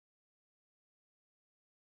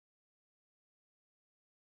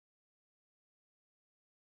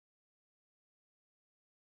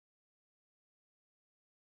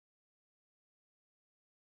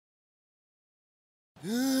I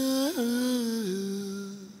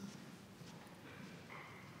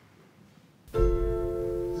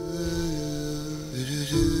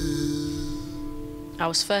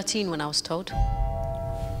was 13 when I was told.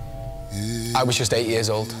 I was just 8 years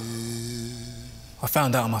old. I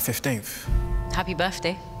found out on my 15th. Happy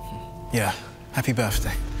birthday. Yeah, happy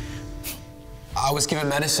birthday. I was given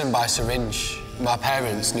medicine by syringe. My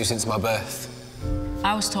parents knew since my birth.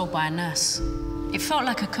 I was told by a nurse. It felt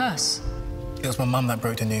like a curse. It was my mum that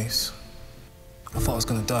broke the news. I thought I was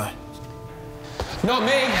gonna die. Not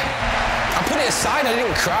me. I put it aside, I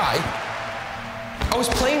didn't cry. I was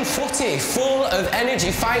playing footy, full of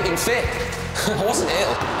energy, fighting fit. I wasn't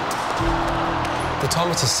ill. They told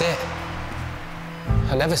me to sit.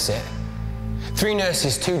 I never sit. 3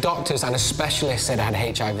 nurses, 2 doctors and a specialist said I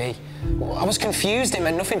had HIV. I was confused, it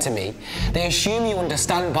meant nothing to me. They assume you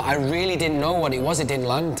understand, but I really didn't know what it was, it didn't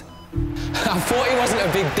land. I thought it wasn't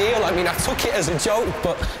a big deal, I mean, I took it as a joke,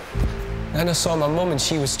 but then I saw my mum and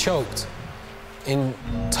she was choked. In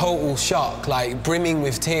total shock, like brimming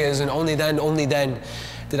with tears, and only then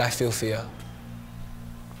did I feel fear.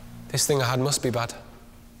 This thing I had must be bad.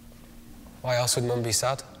 Why else would Mum be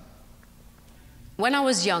sad? When I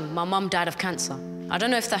was young, my mum died of cancer. I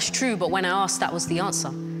don't know if that's true, but when I asked, that was the answer.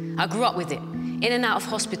 I grew up with it, in and out of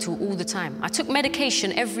hospital all the time. I took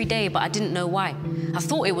medication every day, but I didn't know why. I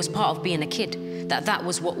thought it was part of being a kid, that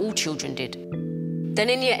was what all children did. Then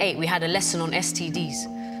in year 8, we had a lesson on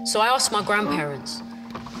STDs. So I asked my grandparents,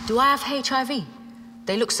 do I have HIV?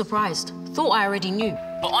 They looked surprised, thought I already knew.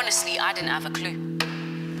 But honestly, I didn't have a clue.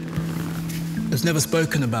 It was never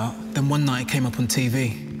spoken about. Then one night it came up on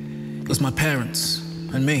TV. It was my parents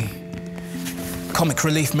and me. Comic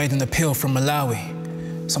Relief made an appeal from Malawi.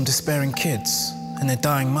 Some despairing kids and their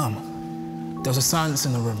dying mum. There was a silence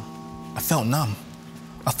in the room. I felt numb.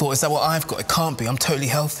 I thought, is that what I've got? It can't be, I'm totally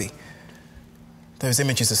healthy. Those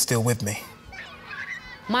images are still with me.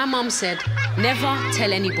 My mum said, never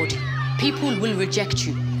tell anybody. People will reject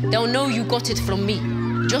you. They'll know you got it from me.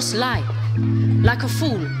 Just lie. Like a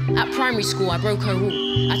fool, at primary school, I broke her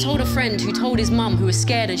rule. I told a friend who told his mum, who was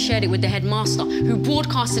scared and shared it with the headmaster, who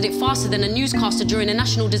broadcasted it faster than a newscaster during a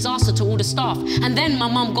national disaster to all the staff. And then my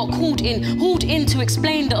mum got hauled in to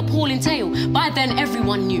explain the appalling tale. By then,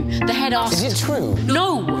 everyone knew. The head asked... Is it true?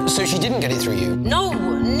 No. So she didn't get it through you? No,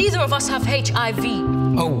 neither of us have HIV.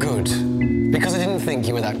 Oh, good. Because I didn't think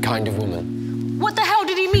you were that kind of woman. What the hell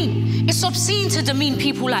did he mean? It's obscene to demean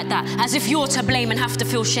people like that, as if you're to blame and have to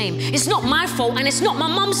feel shame. It's not my fault, and it's not my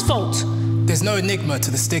mum's fault. There's no enigma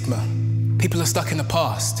to the stigma. People are stuck in the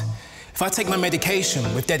past. If I take my medication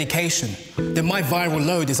with dedication, then my viral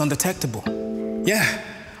load is undetectable. Yeah,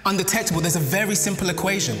 undetectable. There's a very simple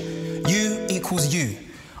equation. U equals U.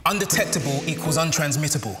 Undetectable equals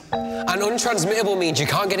untransmittable. And untransmittable means you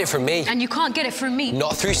can't get it from me. And you can't get it from me.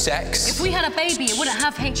 Not through sex. If we had a baby, it wouldn't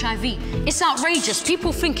have HIV. It's outrageous.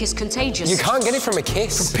 People think it's contagious. You can't get it from a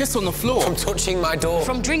kiss. From piss on the floor. From touching my door.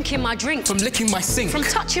 From drinking my drink. From licking my sink. From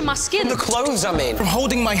touching my skin. From the clothes I'm in. From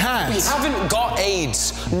holding my hands. You haven't got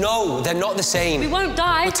AIDS. No, they're not the same. We won't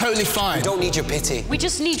die. We're totally fine. We don't need your pity. We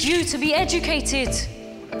just need you to be educated.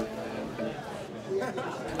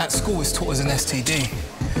 At school, it's taught as an STD.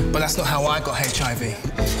 But that's not how I got HIV.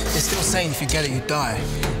 They're still saying if you get it, you die.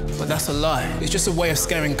 But that's a lie. It's just a way of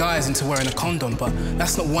scaring guys into wearing a condom, but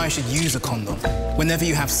that's not why you should use a condom. Whenever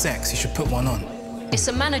you have sex, you should put one on. It's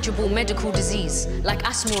a manageable medical disease, like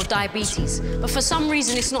asthma or diabetes. But for some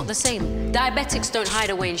reason, it's not the same. Diabetics don't hide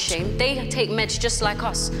away in shame. They take meds just like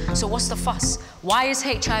us. So what's the fuss? Why is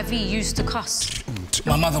HIV used to cuss?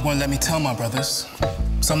 My mother won't let me tell my brothers,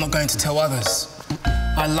 so I'm not going to tell others.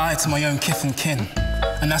 I lie to my own kith and kin.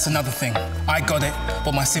 And that's another thing. I got it,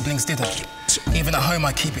 but my siblings didn't. Even at home,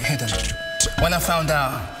 I keep it hidden. When I found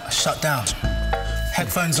out, I shut down.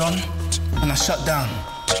 Headphones on, and I shut down.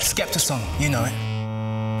 Skepta song, you know it.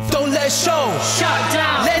 Don't let it show. Shut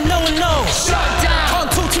down. Let no one know. Shut down.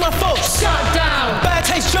 Can't talk to my folks. Shut down. Bad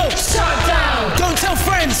taste jokes. Shut down. Don't tell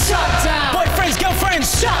friends. Shut down. Boyfriends,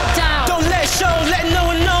 girlfriends. Shut down. Don't let it show. Let no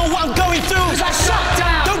one know what I'm going through. 'Cause I shut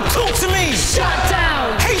down. Don't talk to me. Shut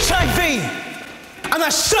down. HIV. And I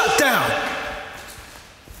shut down.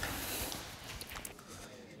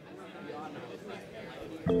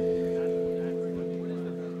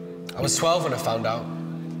 I was 12 when I found out.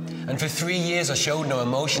 And for 3 years I showed no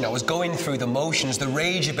emotion. I was going through the motions. The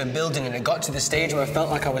rage had been building and it got to the stage where I felt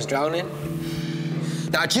like I was drowning.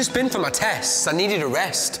 Now, I'd just been for my tests. I needed a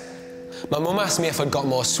rest. My mum asked me if I'd got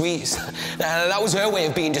more sweets. That was her way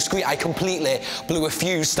of being discreet. I completely blew a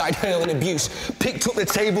fuse, started hurling abuse, picked up the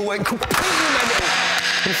table, went completely mental.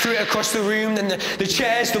 and threw it across the room. Then the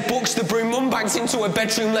chairs, the books, the broom. Mum backed into her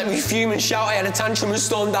bedroom, let me fume and shout. I had a tantrum and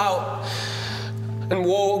stormed out. And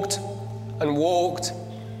walked and walked.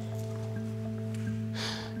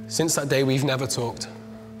 Since that day, we've never talked.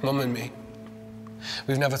 Mum and me.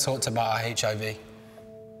 We've never talked about our HIV.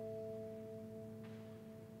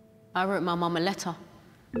 I wrote my mum a letter.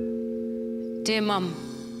 Dear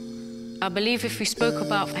Mum, I believe if we spoke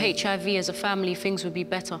about HIV as a family, things would be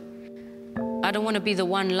better. I don't want to be the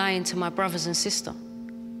one lying to my brothers and sister.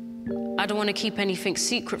 I don't want to keep anything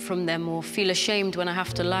secret from them or feel ashamed when I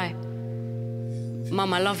have to lie.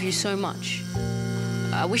 Mum, I love you so much.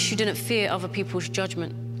 I wish you didn't fear other people's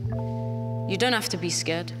judgment. You don't have to be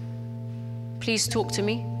scared. Please talk to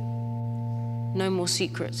me. No more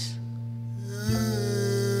secrets.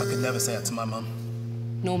 I could never say that to my mum.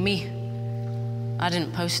 Nor me. I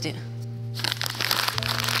didn't post it.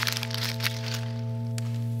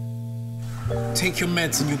 Take your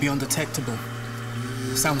meds and you'll be undetectable.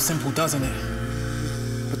 Sounds simple, doesn't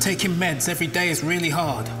it? But taking meds every day is really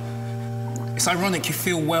hard. It's ironic you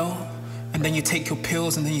feel well, and then you take your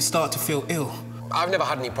pills and then you start to feel ill. I've never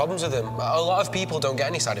had any problems with them. A lot of people don't get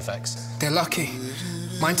any side effects. They're lucky.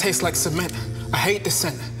 Mine tastes like cement. I hate the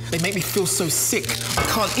scent. They make me feel so sick. I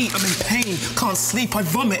can't eat, I'm in pain, can't sleep, I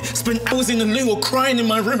vomit, spend hours in the loo or crying in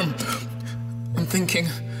my room. I'm thinking,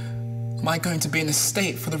 am I going to be in this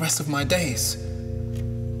state for the rest of my days?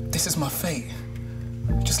 This is my fate.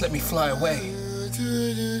 Just let me fly away.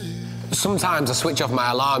 Sometimes I switch off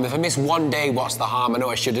my alarm. If I miss one day, what's the harm? I know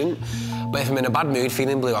I shouldn't. But if I'm in a bad mood,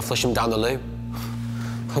 feeling blue, I flush them down the loo.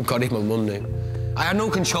 Oh God, if my mum knew. I had no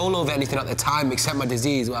control over anything at the time except my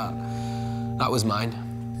disease. Well, that was mine.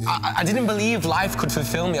 I didn't believe life could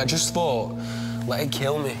fulfill me. I just thought, let it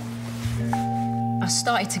kill me. I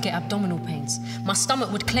started to get abdominal pains. My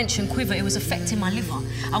stomach would clench and quiver. It was affecting my liver.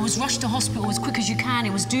 I was rushed to hospital as quick as you can.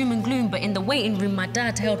 It was doom and gloom, but in the waiting room, my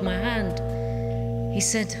dad held my hand. He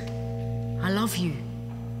said, I love you.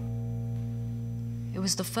 It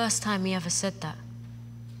was the first time he ever said that.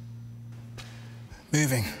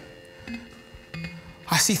 Moving.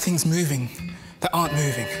 I see things moving that aren't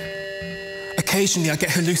moving. Occasionally, I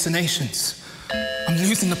get hallucinations. I'm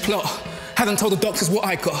losing the plot. Hadn't told the doctors what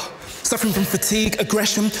I got. Suffering from fatigue,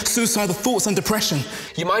 aggression, suicidal thoughts and depression.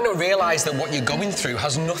 You might not realise that what you're going through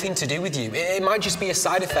has nothing to do with you. It might just be a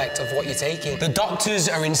side effect of what you're taking. The doctors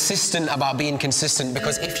are insistent about being consistent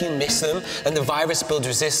because if you miss them, then the virus builds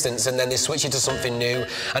resistance and then they switch you to something new.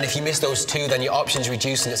 And if you miss those two, then your options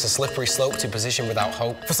reduce and it's a slippery slope to a position without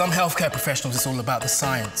hope. For some healthcare professionals, it's all about the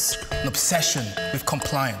science, an obsession with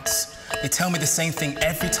compliance. They tell me the same thing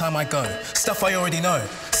every time I go. Stuff I already know.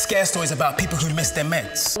 Scare stories about people who miss their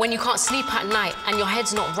meds. When you can't sleep at night and your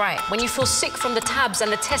head's not right. When you feel sick from the tabs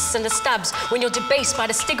and the tests and the stabs. When you're debased by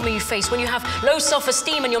the stigma you face. When you have low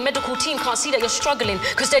self-esteem and your medical team can't see that you're struggling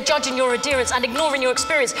because they're judging your adherence and ignoring your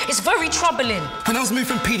experience. It's very troubling. When I was moved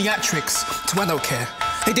from paediatrics to adult care,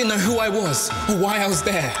 they didn't know who I was or why I was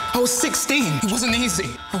there. I was 16. It wasn't easy.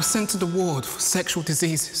 I was sent to the ward for sexual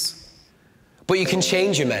diseases. But you can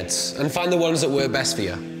change your meds and find the ones that work best for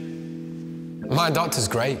you. My doctor's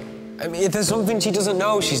great. I mean, if there's something she doesn't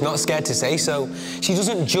know, she's not scared to say so. She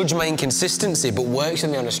doesn't judge my inconsistency, but works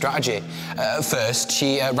with me on a strategy. First,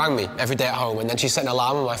 she rang me every day at home, and then she set an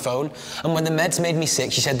alarm on my phone. And when the meds made me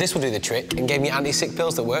sick, she said this will do the trick, and gave me anti-sick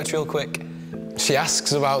pills that worked real quick. She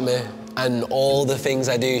asks about me and all the things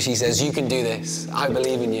I do. She says, you can do this. I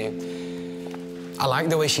believe in you. I like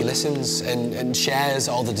the way she listens and shares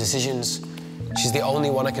all the decisions. She's the only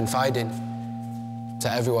one I confide in. To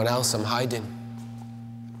everyone else, I'm hiding.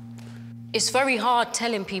 It's very hard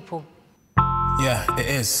telling people. Yeah, it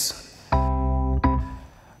is.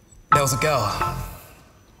 There was a girl.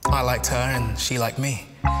 I liked her and she liked me.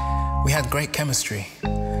 We had great chemistry.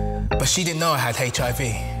 But she didn't know I had HIV.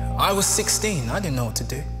 I was 16, I didn't know what to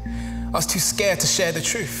do. I was too scared to share the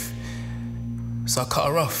truth. So I cut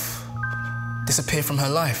her off. Disappeared from her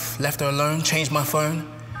life, left her alone, changed my phone.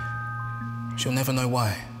 She'll never know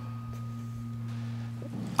why.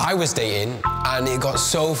 I was dating, and it got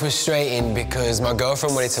so frustrating because my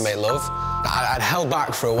girlfriend wanted to make love. I'd held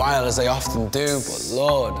back for a while, as I often do, but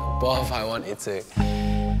Lord above, I wanted to.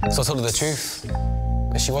 So I told her the truth.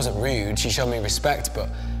 She wasn't rude, she showed me respect, but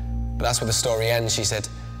that's where the story ends. She said,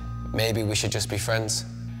 maybe we should just be friends.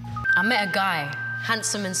 I met a guy,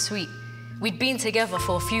 handsome and sweet. We'd been together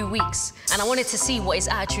for a few weeks, and I wanted to see what his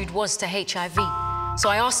attitude was to HIV. So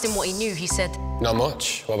I asked him what he knew. He said, not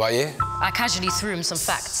much. What about you? I casually threw him some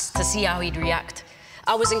facts to see how he'd react.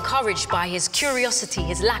 I was encouraged by his curiosity,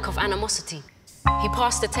 his lack of animosity. He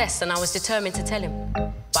passed the test and I was determined to tell him,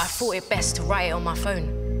 but I thought it best to write it on my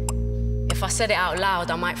phone. If If I said it out loud,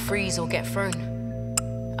 I might freeze or get thrown.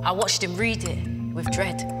 I watched him read it with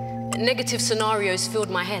dread. Negative scenarios filled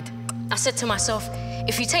my head. I said to myself,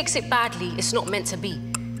 if he takes it badly, it's not meant to be.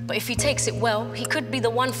 But if he takes it well, he could be the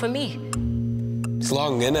one for me. It's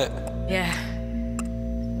long, innit? Yeah.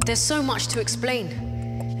 There's so much to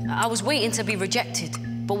explain. I was waiting to be rejected,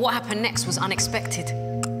 but what happened next was unexpected.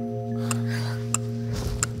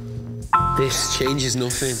 This changes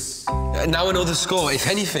nothing. Now I know the score. If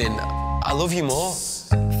anything, I love you more.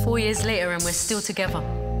 4 years later and we're still together.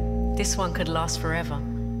 This one could last forever.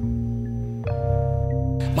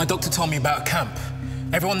 My doctor told me about a camp.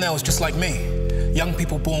 Everyone there was just like me. Young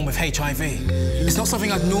people born with HIV. It's not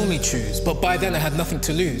something I'd normally choose, but by then I had nothing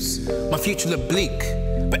to lose. My future looked bleak,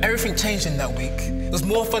 but everything changed in that week. It was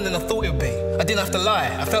more fun than I thought it would be. I didn't have to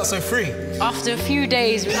lie, I felt so free. After a few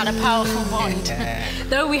days, we had a powerful bond.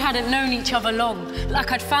 Though we hadn't known each other long,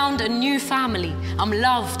 like I'd found a new family. I'm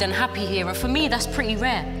loved and happy here, and for me, that's pretty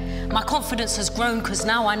rare. My confidence has grown because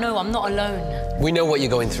now I know I'm not alone. We know what you're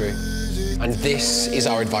going through, and this is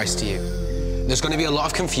our advice to you. There's going to be a lot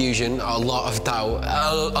of confusion, a lot of doubt,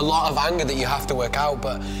 a lot of anger that you have to work out,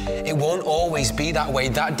 but it won't always be that way.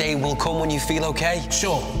 That day will come when you feel okay.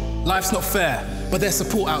 Sure, life's not fair, but there's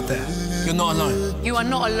support out there. You're not alone. You are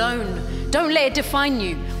not alone. Don't let it define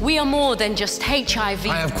you. We are more than just HIV.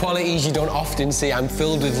 I have qualities you don't often see. I'm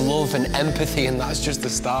filled with love and empathy, and that's just the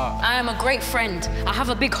start. I am a great friend. I have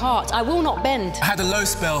a big heart. I will not bend. I had a low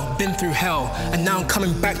spell, been through hell, and now I'm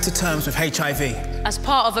coming back to terms with HIV. As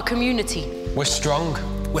part of a community. We're strong.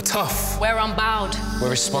 We're tough. We're unbowed.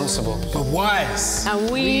 We're responsible. We're wise. And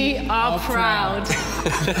we are proud.